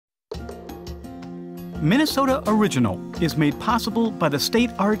Minnesota Original is made possible by the State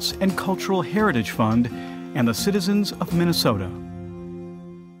Arts and Cultural Heritage Fund and the citizens of Minnesota.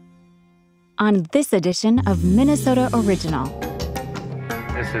 On this edition of Minnesota Original.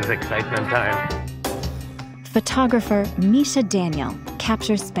 This is excitement time. Photographer Michal Daniel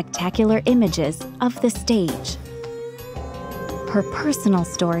captures spectacular images of the stage. Her personal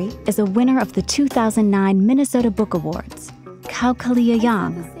story is a winner of the 2009 Minnesota Book Awards. Kao Kalia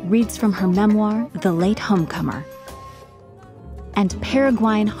Yang reads from her memoir, The Late Homecomer. And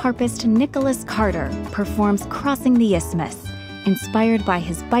Paraguayan harpist Nicolas Carter performs Crossing the Isthmus, inspired by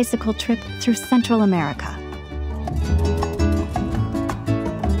his bicycle trip through Central America.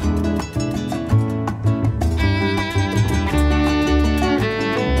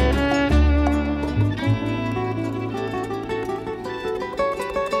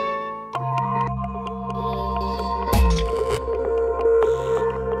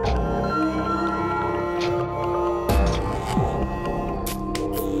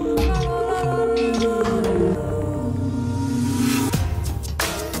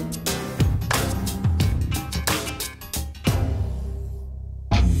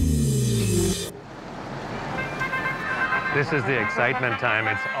 This is the excitement time.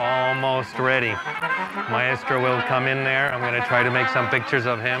 It's almost ready. Maestro will come in there. I'm going to try to make some pictures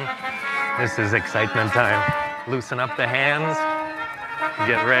of him. This is excitement time. Loosen up the hands.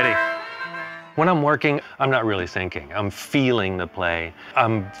 Get ready. When I'm working, I'm not really thinking. I'm feeling the play.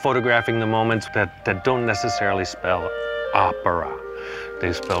 I'm photographing the moments that don't necessarily spell opera.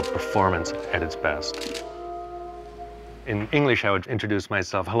 They spell performance at its best. In English, I would introduce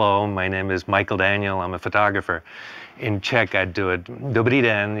myself. Hello, my name is Michal Daniel. I'm a photographer. In Czech, I'd do it. Dobrý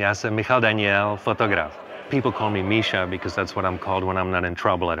den, já jsem Michal Daniel, fotograf. People call me Misha because that's what I'm called when I'm not in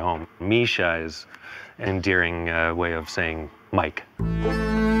trouble at home. Misha is an endearing way of saying Mike.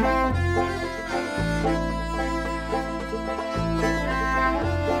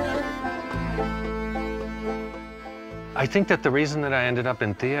 I think that the reason that I ended up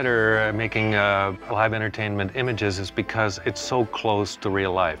in theater making live entertainment images is because it's so close to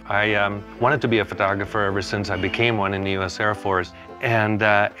real life. I wanted to be a photographer ever since I became one in the U.S. Air Force. And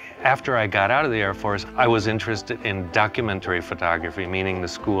after I got out of the Air Force, I was interested in documentary photography, meaning the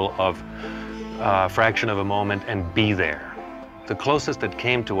school of fraction of a moment and be there. The closest that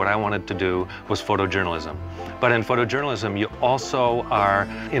came to what I wanted to do was photojournalism. But in photojournalism, you also are,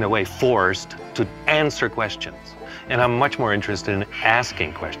 in a way, forced to answer questions. And I'm much more interested in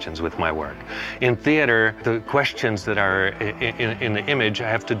asking questions with my work. In theater, the questions that are in the image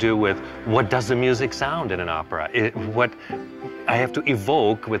have to do with what does the music sound in an opera? What I have to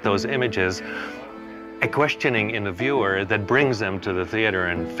evoke with those images, a questioning in the viewer that brings them to the theater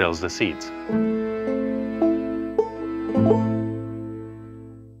and fills the seats.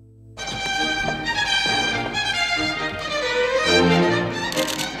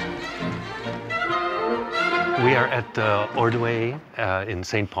 We are at the Ordway in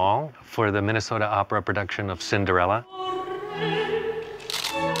St. Paul for the Minnesota Opera production of Cinderella.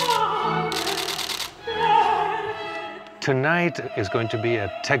 Tonight is going to be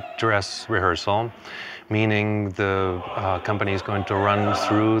a tech dress rehearsal, meaning the company is going to run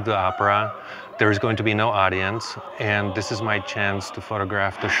through the opera. There is going to be no audience, and this is my chance to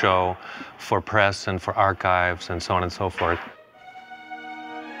photograph the show for press and for archives and so on and so forth.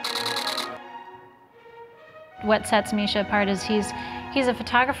 What sets Misha apart is he's a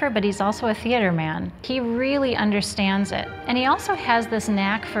photographer, but he's also a theater man. He really understands it. And he also has this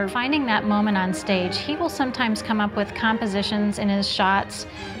knack for finding that moment on stage. He will sometimes come up with compositions in his shots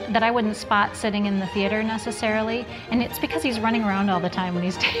that I wouldn't spot sitting in the theater necessarily. And it's because he's running around all the time when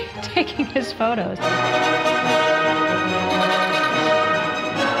he's taking his photos.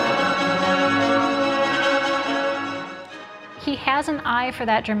 He has an eye for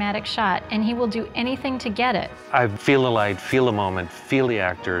that dramatic shot, and he will do anything to get it. I feel the light, feel the moment, feel the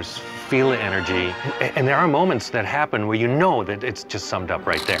actors, feel the energy. And there are moments that happen where you know that it's just summed up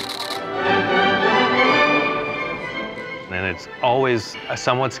right there. And it's always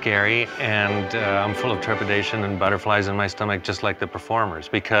somewhat scary, and I'm full of trepidation and butterflies in my stomach, just like the performers,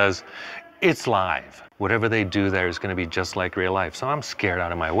 because it's live. Whatever they do there is going to be just like real life. So I'm scared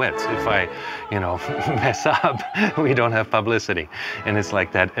out of my wits. If I, mess up, we don't have publicity. And it's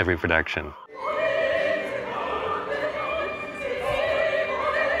like that every production.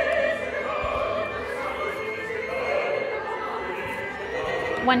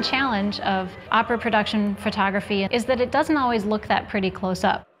 One challenge of opera production photography is that it doesn't always look that pretty close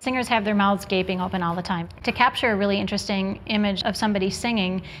up. Singers have their mouths gaping open all the time. To capture a really interesting image of somebody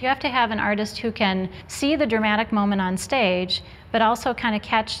singing, you have to have an artist who can see the dramatic moment on stage, but also kind of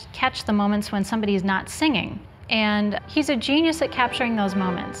catch the moments when somebody's not singing. And he's a genius at capturing those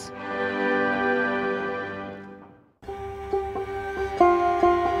moments.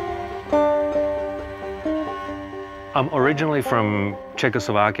 I'm originally from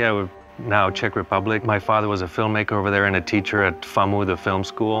Czechoslovakia, now Czech Republic. My father was a filmmaker over there and a teacher at FAMU, the film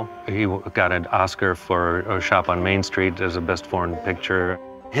school. He got an Oscar for A Shop on Main Street as a best foreign picture.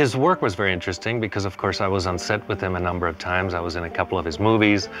 His work was very interesting because, of course, I was on set with him a number of times. I was in a couple of his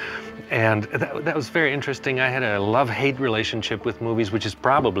movies, and that was very interesting. I had a love-hate relationship with movies, which is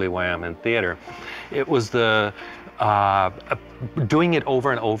probably why I'm in theater. It was the doing it over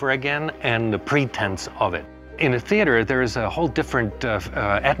and over again and the pretense of it. In a theater, there is a whole different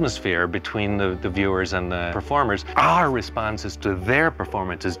atmosphere between the viewers and the performers. Our responses to their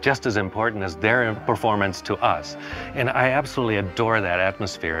performance is just as important as their performance to us. And I absolutely adore that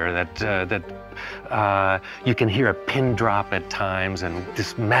atmosphere, that you can hear a pin drop at times, and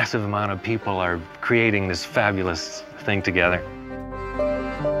this massive amount of people are creating this fabulous thing together.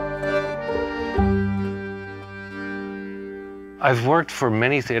 I've worked for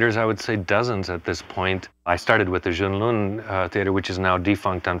many theaters, I would say dozens at this point. I started with the Junlun Theater, which is now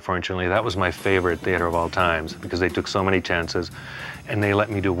defunct, unfortunately. That was my favorite theater of all times because they took so many chances and they let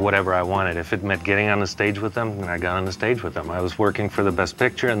me do whatever I wanted. If it meant getting on the stage with them, then I got on the stage with them. I was working for the Best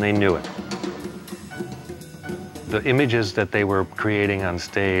Picture and they knew it. The images that they were creating on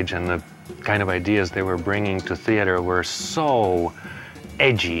stage and the kind of ideas they were bringing to theater were so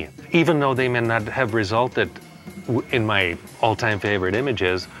edgy. Even though they may not have resulted in my all-time favorite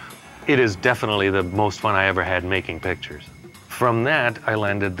images, it is definitely the most fun I ever had making pictures. From that, I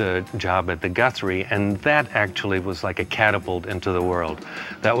landed the job at the Guthrie, and that actually was like a catapult into the world.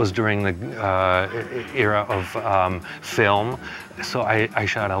 That was during the era of film, so I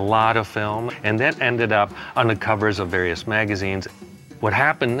shot a lot of film, and that ended up on the covers of various magazines. What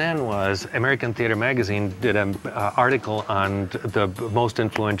happened then was American Theater Magazine did an article on the most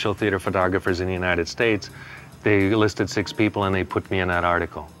influential theater photographers in the United States. They listed 6 people and they put me in that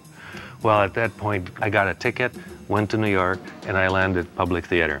article. Well, at that point, I got a ticket, went to New York, and I landed Public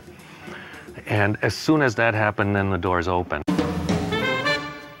Theater. And as soon as that happened, then the doors opened.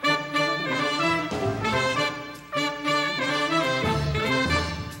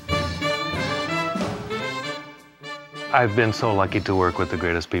 I've been so lucky to work with the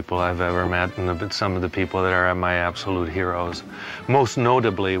greatest people I've ever met, and some of the people that are my absolute heroes. Most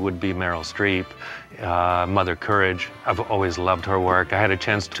notably would be Meryl Streep, Mother Courage. I've always loved her work. I had a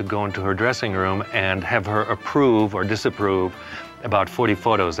chance to go into her dressing room and have her approve or disapprove about 40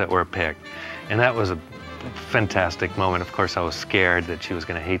 photos that were picked. And that was a fantastic moment. Of course, I was scared that she was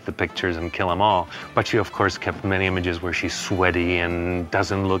going to hate the pictures and kill them all. But she, of course, kept many images where she's sweaty and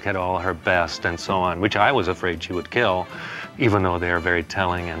doesn't look at all her best and so on, which I was afraid she would kill, even though they are very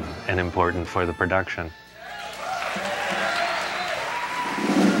telling and important for the production.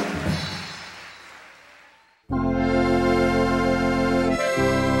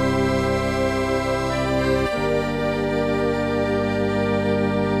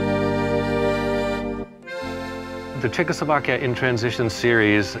 The Czechoslovakia in Transition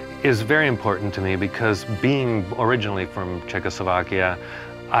series is very important to me because being originally from Czechoslovakia,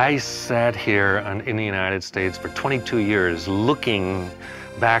 I sat here in the United States for 22 years looking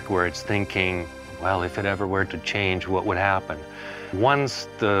backwards thinking, well, if it ever were to change, what would happen? Once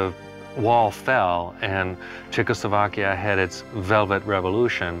the wall fell and Czechoslovakia had its Velvet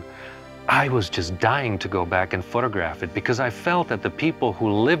Revolution, I was just dying to go back and photograph it because I felt that the people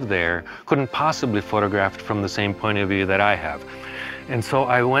who lived there couldn't possibly photograph it from the same point of view that I have. And so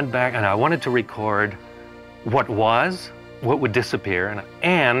I went back and I wanted to record what would disappear,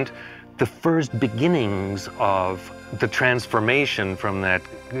 and the first beginnings of the transformation from that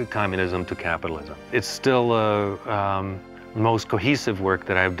communism to capitalism. It's still the most cohesive work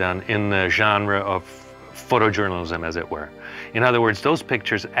that I've done in the genre of photojournalism, as it were. In other words, those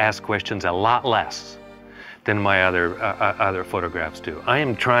pictures ask questions a lot less than my other photographs do. I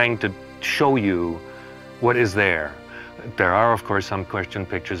am trying to show you what is there. There are, of course, some question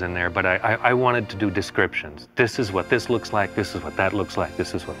pictures in there, but I wanted to do descriptions. This is what this looks like, this is what that looks like,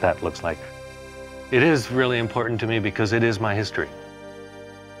 this is what that looks like. It is really important to me because it is my history.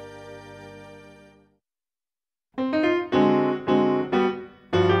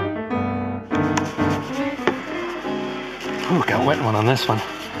 Ooh, got a wet one on this one.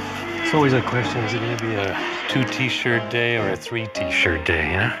 It's always a question, is it going to be a 2 t-shirt day or a 3 t-shirt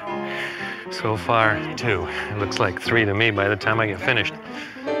day, you know? So far, 2. It looks like 3 to me by the time I get finished.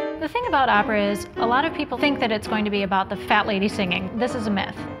 The thing about opera is a lot of people think that it's going to be about the fat lady singing. This is a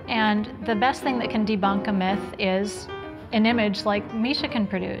myth. And the best thing that can debunk a myth is an image like Misha can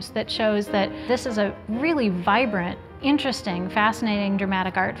produce that shows that this is a really vibrant, interesting, fascinating,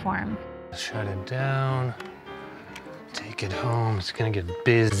 dramatic art form. Shut it down. Take it home. It's gonna get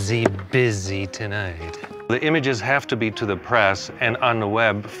busy, busy tonight. The images have to be to the press and on the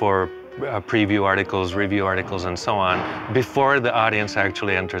web for preview articles, review articles, and so on before the audience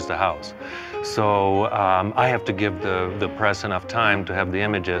actually enters the house. So I have to give the press enough time to have the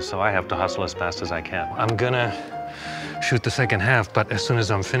images, so I have to hustle as fast as I can. I'm gonna shoot the second half, but as soon as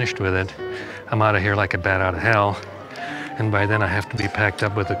I'm finished with it, I'm out of here like a bat out of hell. And by then I have to be packed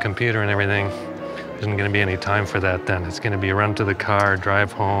up with the computer and everything. There isn't gonna be any time for that then. It's gonna be run to the car,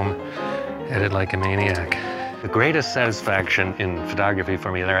 drive home, edit like a maniac. The greatest satisfaction in photography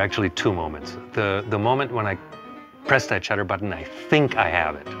for me, there are actually 2 moments. The moment when I press that shutter button, I think I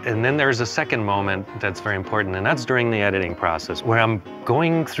have it. And then there's a second moment that's very important, and that's during the editing process, where I'm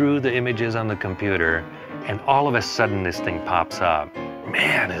going through the images on the computer, and all of a sudden this thing pops up.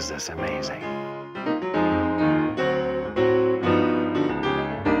 Man, is this amazing.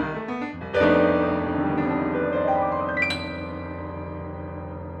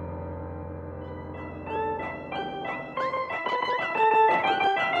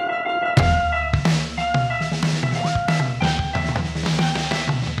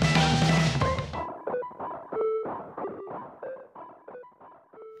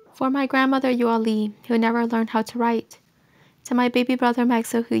 For my grandmother Yuali, who never learned how to write, to my baby brother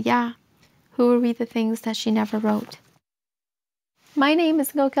Maxo Huya, who will read the things that she never wrote. My name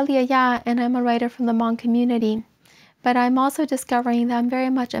is Kao Kalia Yang, and I'm a writer from the Hmong community, but I'm also discovering that I'm very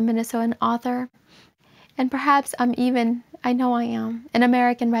much a Minnesotan author, and perhaps I know I am, an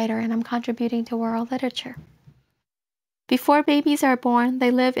American writer, and I'm contributing to world literature. Before babies are born, they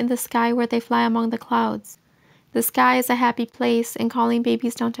live in the sky where they fly among the clouds. The sky is a happy place, and calling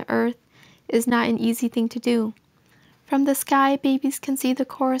babies down to earth is not an easy thing to do. From the sky, babies can see the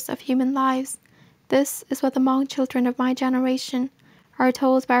course of human lives. This is what the Hmong children of my generation are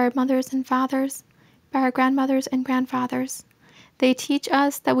told by our mothers and fathers, by our grandmothers and grandfathers. They teach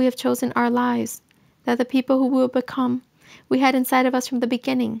us that we have chosen our lives, that the people who we will become, we had inside of us from the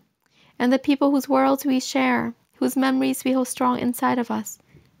beginning, and the people whose worlds we share, whose memories we hold strong inside of us,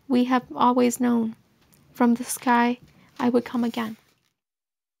 we have always known. From the sky, I would come again.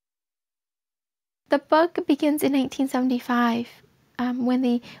 The book begins in 1975, when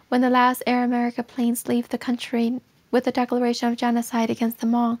the last Air America planes leave the country with a declaration of genocide against the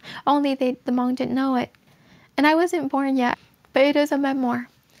Hmong. Only the Hmong didn't know it. And I wasn't born yet, but it is a memoir.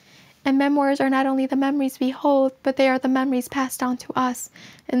 And memoirs are not only the memories we hold, but they are the memories passed down to us,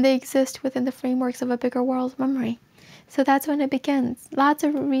 and they exist within the frameworks of a bigger world memory. So that's when it begins. Lots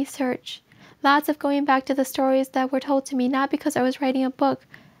of research. Lots of going back to the stories that were told to me, not because I was writing a book,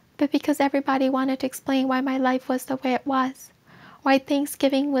 but because everybody wanted to explain why my life was the way it was, why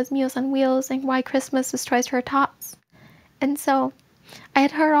Thanksgiving was Meals on Wheels, and why Christmas was Toys for Tots. And so I had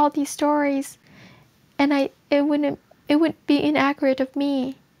heard all these stories, and it would be inaccurate of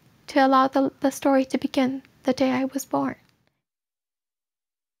me to allow the story to begin the day I was born.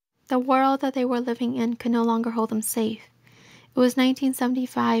 The world that they were living in could no longer hold them safe. It was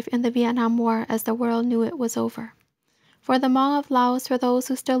 1975 and the Vietnam War as the world knew it was over. For the Hmong of Laos were those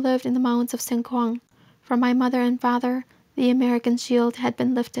who still lived in the mountains of Sinquang. For my mother and father, the American shield had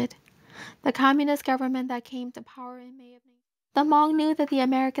been lifted. The communist government that came to power in May of 19... The Hmong knew that the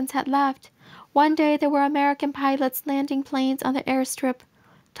Americans had left. One day there were American pilots landing planes on the airstrip,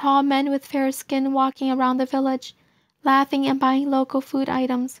 tall men with fair skin walking around the village, laughing and buying local food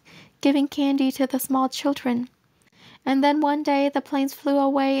items, giving candy to the small children. And then one day the planes flew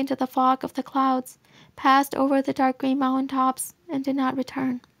away into the fog of the clouds, passed over the dark green mountain tops, and did not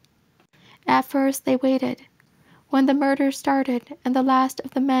return. At first they waited. When the murder started and the last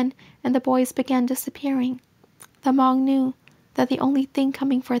of the men and the boys began disappearing, the Hmong knew that the only thing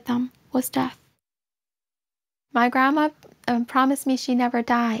coming for them was death. My grandma promised me she'd never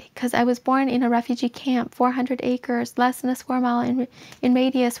die, because I was born in a refugee camp, 400 acres, less than a square mile in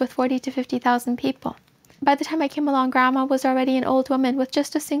radius, with 40 to 50,000 people. By the time I came along, Grandma was already an old woman with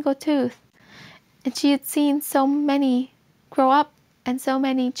just a single tooth. And she had seen so many grow up, and so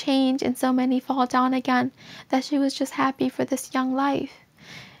many change, and so many fall down again, that she was just happy for this young life.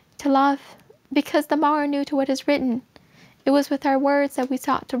 To love, because the Hmong are new to what is written. It was with our words that we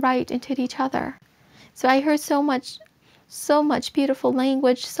sought to write into each other. So I heard so much So much beautiful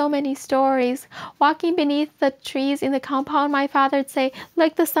language, so many stories. Walking beneath the trees in the compound, my father would say,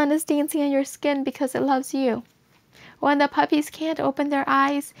 "Look, the sun is dancing on your skin because it loves you." When the puppies can't open their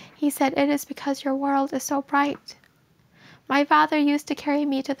eyes, he said, "It is because your world is so bright." My father used to carry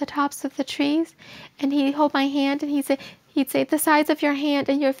me to the tops of the trees, and he'd hold my hand, and he'd say, "The size of your hand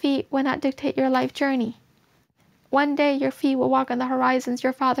and your feet will not dictate your life journey. One day your feet will walk on the horizons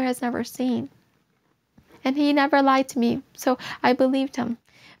your father has never seen." And he never lied to me, so I believed him.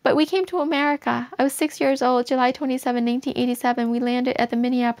 But we came to America. I was 6 years old, July 27, 1987. We landed at the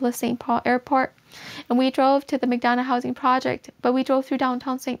Minneapolis-St. Paul airport, and we drove to the McDonough Housing Project, but we drove through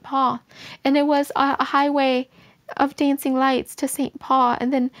downtown St. Paul. And it was a highway of dancing lights to St. Paul,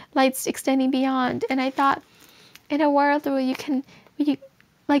 and then lights extending beyond. And I thought, in a world where you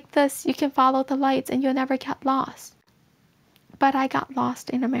like this, you can follow the lights and you'll never get lost. But I got lost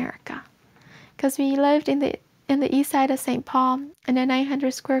in America, because we lived in the east side of St. Paul in a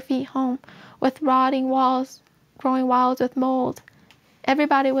 900 square feet home with rotting walls, growing wild with mold.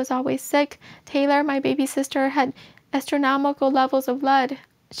 Everybody was always sick. Taylor, my baby sister, had astronomical levels of lead.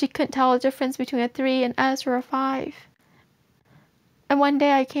 She couldn't tell the difference between a 3 and S or a 5. And one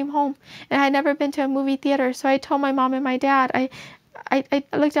day I came home, and I had never been to a movie theater, so I told my mom and my dad. I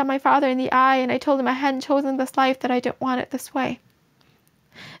looked at my father in the eye, and I told him I hadn't chosen this life, that I didn't want it this way.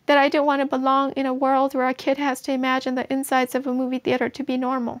 That I didn't want to belong in a world where a kid has to imagine the insides of a movie theater to be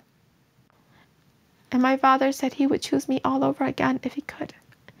normal. And my father said he would choose me all over again if he could.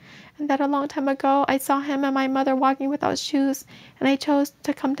 And that a long time ago, I saw him and my mother walking without shoes, and I chose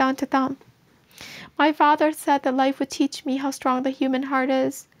to come down to them. My father said that life would teach me how strong the human heart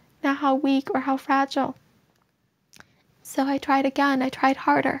is, not how weak or how fragile. So I tried again. I tried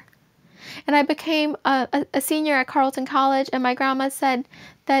harder. And I became a senior at Carleton College, and my grandma said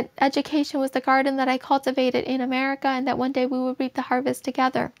that education was the garden that I cultivated in America, and that one day we would reap the harvest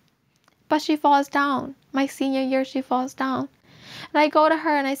together. But she falls down. My senior year, she falls down. And I go to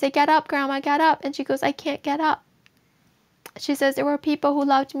her and I say, "Get up, Grandma, get up." And she goes, "I can't get up." She says, "There were people who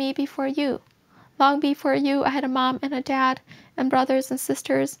loved me before you. Long before you, I had a mom and a dad and brothers and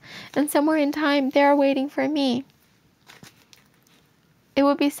sisters, and somewhere in time, they're waiting for me. It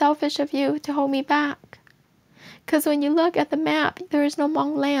would be selfish of you to hold me back. Because when you look at the map, there is no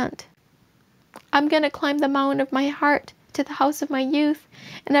Hmong land. I'm going to climb the mountain of my heart to the house of my youth,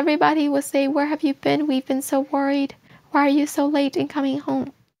 and everybody will say, 'Where have you been? We've been so worried. Why are you so late in coming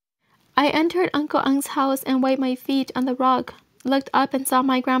home?'" I entered Uncle Ang's house and wiped my feet on the rug, looked up and saw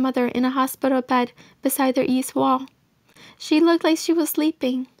my grandmother in a hospital bed beside their east wall. She looked like she was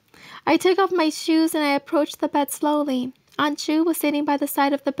sleeping. I took off my shoes and I approached the bed slowly. Aunt Ju was sitting by the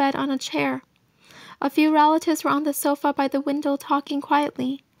side of the bed on a chair. A few relatives were on the sofa by the window talking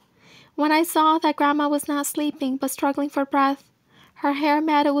quietly. When I saw that Grandma was not sleeping but struggling for breath, her hair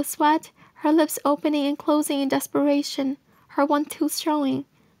matted with sweat, her lips opening and closing in desperation, her one tooth showing,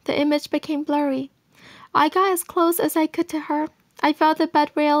 the image became blurry. I got as close as I could to her. I felt the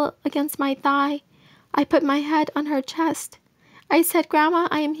bed rail against my thigh. I put my head on her chest. I said, "Grandma,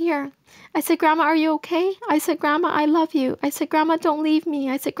 I am here." I said, "Grandma, are you okay?" I said, "Grandma, I love you." I said, "Grandma, don't leave me."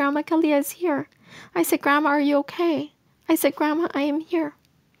 I said, "Grandma, Kalia is here." I said, "Grandma, are you okay?" I said, "Grandma, I am here."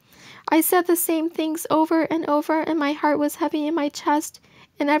 I said the same things over and over, and my heart was heavy in my chest,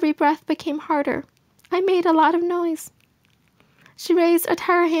 and every breath became harder. I made a lot of noise. She raised a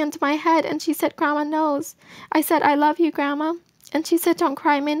tired hand to my head, and she said, "Grandma knows." I said, "I love you, Grandma." And she said, "Don't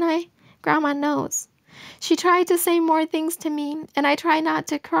cry, Midnight. Grandma knows." She tried to say more things to me, and I tried not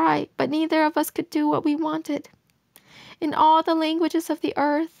to cry, but neither of us could do what we wanted. In all the languages of the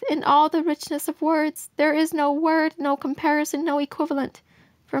earth, in all the richness of words, there is no word, no comparison, no equivalent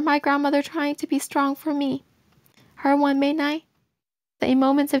for my grandmother trying to be strong for me. Her one Midnight. In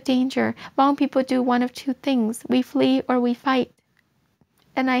moments of danger, Hmong people do one of two things: we flee or we fight.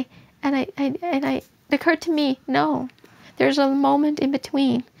 And it occurred to me, no. There's a moment in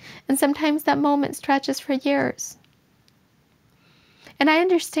between, and sometimes that moment stretches for years. And I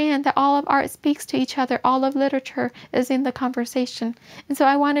understand that all of art speaks to each other, all of literature is in the conversation. And so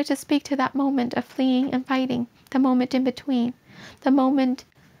I wanted to speak to that moment of fleeing and fighting, the moment in between, the moment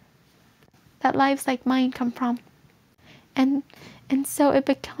that lives like mine come from. And so it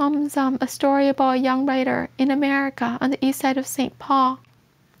becomes a story about a young writer in America on the east side of St. Paul,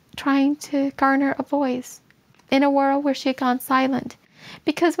 trying to garner a voice in a world where she had gone silent.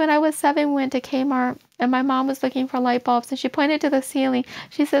 Because when I was 7, we went to Kmart, and my mom was looking for light bulbs, and she pointed to the ceiling.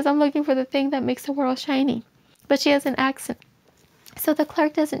 She says, "I'm looking for the thing that makes the world shiny." But she has an accent. So the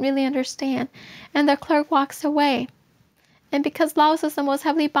clerk doesn't really understand, and the clerk walks away. And because Laos is the most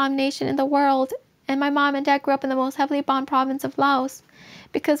heavily bombed nation in the world, And my mom and dad grew up in the most heavily bombed province of Laos.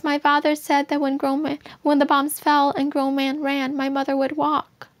 Because my father said that when the bombs fell and grown man ran, my mother would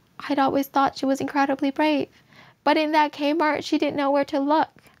walk. I'd always thought she was incredibly brave. But in that Kmart, she didn't know where to look.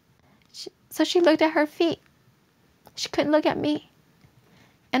 So she looked at her feet. She couldn't look at me.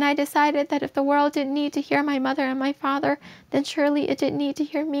 And I decided that if the world didn't need to hear my mother and my father, then surely it didn't need to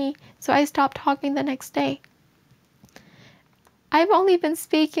hear me. So I stopped talking the next day. I've only been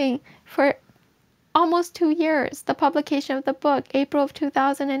speaking for almost 2 years. The publication of the book, April of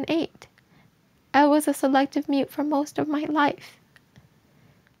 2008. I was a selective mute for most of my life.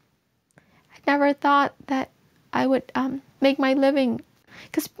 I never thought that I would make my living,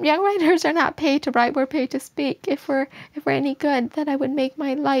 because young writers are not paid to write, we're paid to speak. If we're any good, that I would make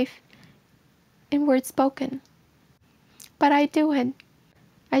my life in words spoken. But I do it.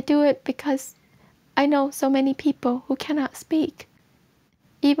 I do it because I know so many people who cannot speak,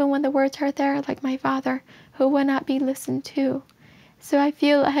 even when the words are there, like my father, who will not be listened to. So I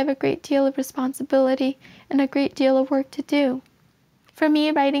feel I have a great deal of responsibility and a great deal of work to do. For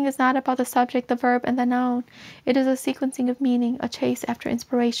me, writing is not about the subject, the verb, and the noun. It is a sequencing of meaning, a chase after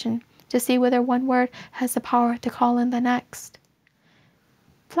inspiration, to see whether one word has the power to call in the next.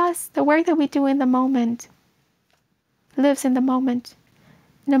 Plus, the work that we do in the moment lives in the moment.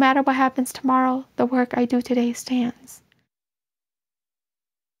 No matter what happens tomorrow, the work I do today stands.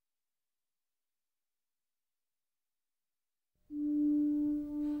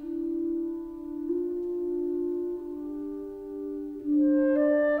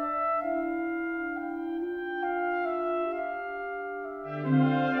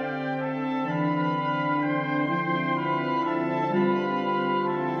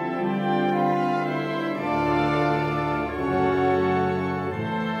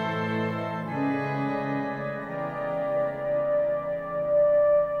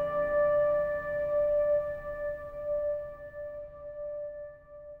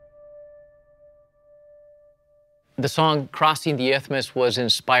 The song Crossing the Isthmus was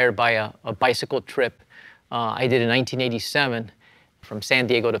inspired by a bicycle trip I did in 1987 from San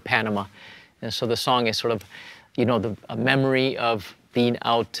Diego to Panama. And so the song is sort of, a memory of being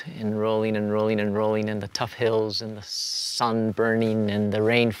out and rolling and rolling and rolling in the tough hills and the sun burning and the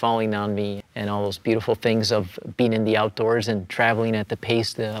rain falling on me and all those beautiful things of being in the outdoors and traveling at the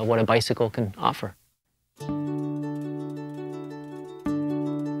pace of what a bicycle can offer.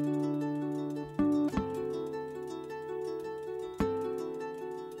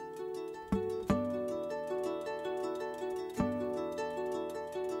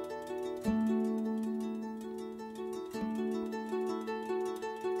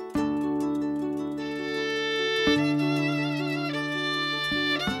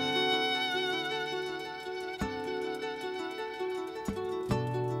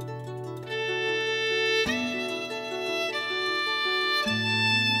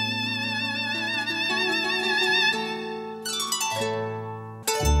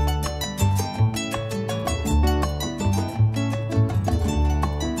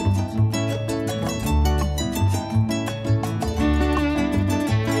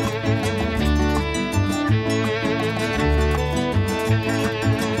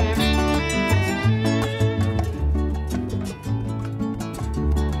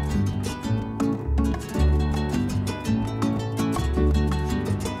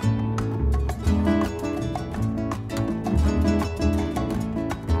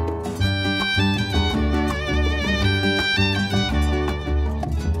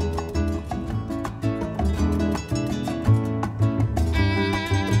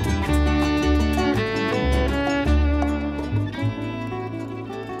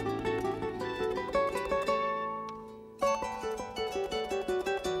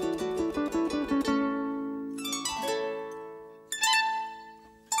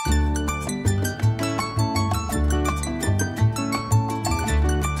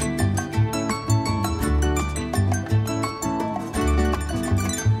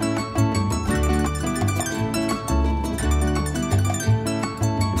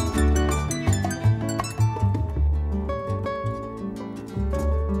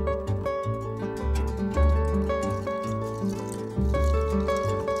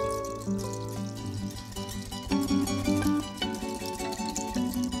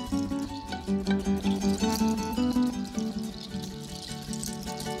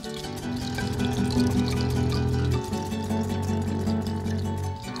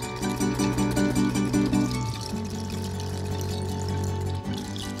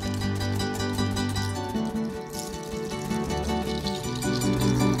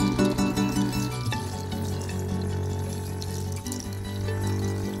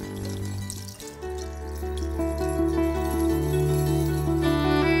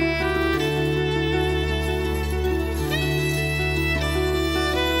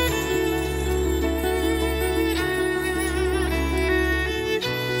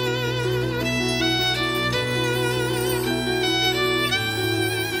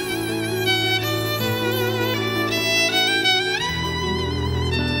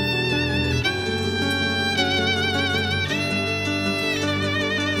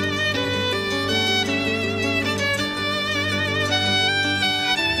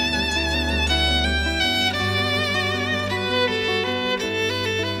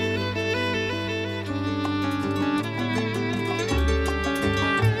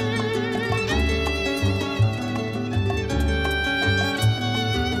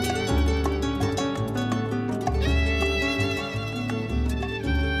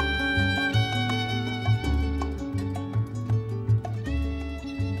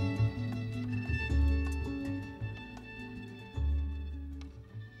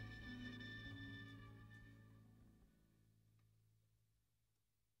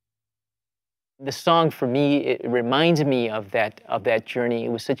 The song, for me, it reminds me of that journey. It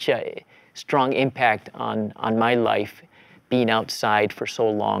was such a strong impact on my life, being outside for so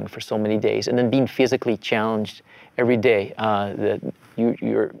long, for so many days, and then being physically challenged every day.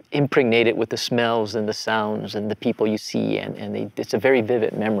 You're impregnated with the smells and the sounds and the people you see, and it's a very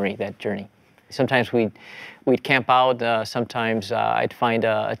vivid memory, that journey. Sometimes we'd camp out. Sometimes I'd find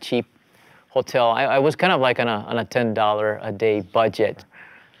a cheap hotel. I was kind of like on a $10 a day budget.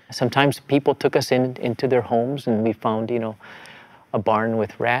 Sometimes people took us into their homes, and we found, a barn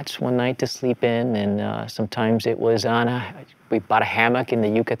with rats one night to sleep in, and sometimes it was we bought a hammock in the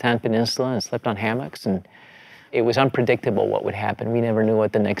Yucatan Peninsula and slept on hammocks, and it was unpredictable what would happen. We never knew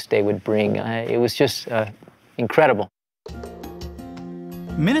what the next day would bring. It was just incredible.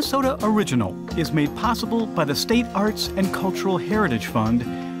 Minnesota Original is made possible by the State Arts and Cultural Heritage Fund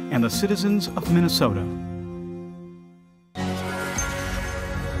and the citizens of Minnesota.